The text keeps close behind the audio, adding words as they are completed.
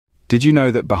Did you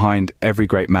know that behind every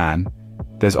great man,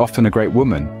 there's often a great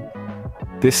woman?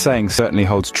 This saying certainly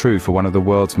holds true for one of the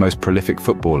world's most prolific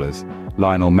footballers,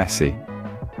 Lionel Messi.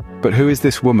 But who is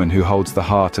this woman who holds the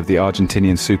heart of the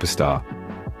Argentinian superstar?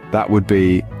 That would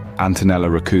be Antonella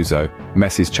Roccuzzo,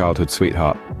 Messi's childhood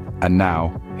sweetheart, and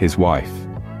now his wife.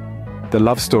 The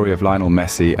love story of Lionel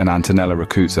Messi and Antonella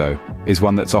Roccuzzo is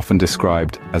one that's often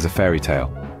described as a fairy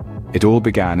tale. It all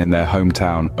began in their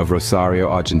hometown of Rosario,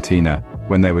 Argentina,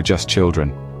 when they were just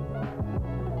children.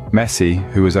 Messi,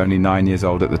 who was only 9 years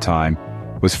old at the time,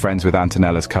 was friends with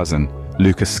Antonella's cousin,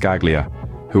 Lucas Scaglia,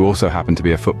 who also happened to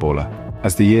be a footballer.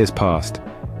 As the years passed,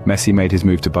 Messi made his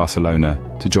move to Barcelona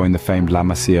to join the famed La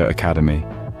Masia Academy.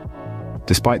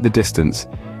 Despite the distance,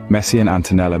 Messi and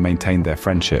Antonella maintained their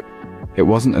friendship. It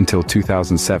wasn't until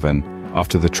 2007,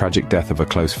 after the tragic death of a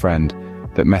close friend,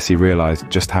 that Messi realized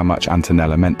just how much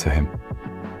Antonella meant to him.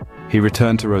 He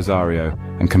returned to Rosario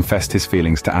and confessed his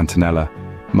feelings to Antonella,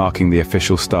 marking the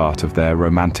official start of their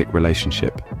romantic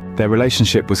relationship. Their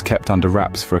relationship was kept under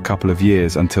wraps for a couple of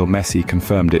years until Messi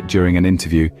confirmed it during an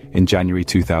interview in January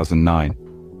 2009.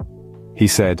 He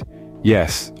said,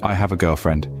 "Yes, I have a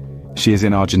girlfriend. She is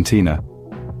in Argentina.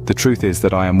 The truth is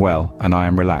that I am well and I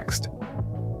am relaxed."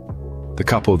 The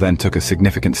couple then took a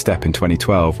significant step in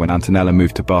 2012 when Antonella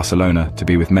moved to Barcelona to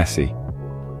be with Messi.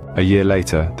 A year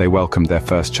later, they welcomed their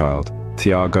first child,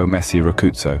 Thiago Messi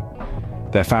Roccuzzo.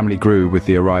 Their family grew with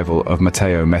the arrival of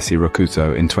Matteo Messi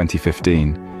Roccuzzo in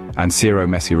 2015 and Ciro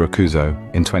Messi Roccuzzo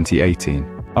in 2018.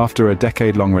 After a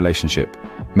decade-long relationship,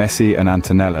 Messi and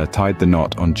Antonella tied the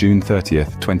knot on June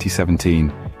 30th,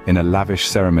 2017, in a lavish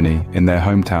ceremony in their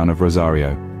hometown of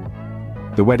Rosario.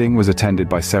 The wedding was attended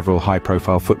by several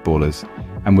high-profile footballers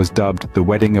and was dubbed the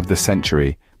wedding of the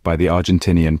century by the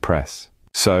Argentinian press.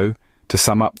 So, to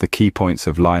sum up the key points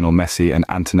of Lionel Messi and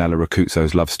Antonella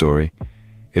Roccuzzo's love story,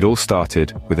 it all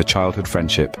started with a childhood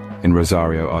friendship in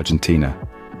Rosario, Argentina.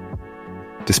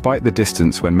 Despite the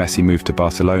distance when Messi moved to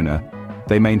Barcelona,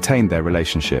 they maintained their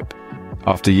relationship.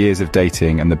 After years of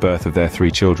dating and the birth of their 3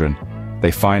 children,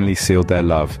 they finally sealed their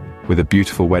love with a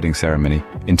beautiful wedding ceremony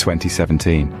in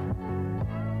 2017.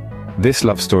 This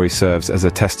love story serves as a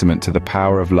testament to the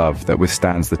power of love that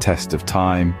withstands the test of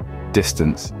time,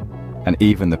 distance, and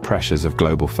even the pressures of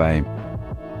global fame.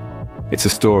 It's a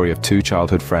story of 2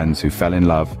 childhood friends who fell in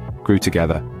love, grew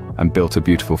together, and built a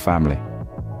beautiful family.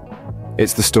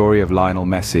 It's the story of Lionel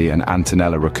Messi and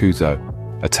Antonella Roccuzzo,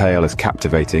 a tale as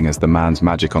captivating as the man's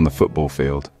magic on the football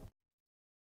field.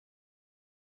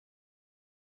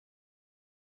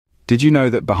 Did you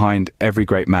know that behind every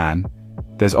great man,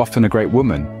 there's often a great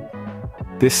woman?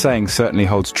 This saying certainly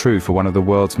holds true for one of the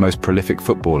world's most prolific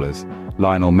footballers,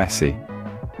 Lionel Messi.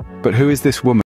 But who is this woman?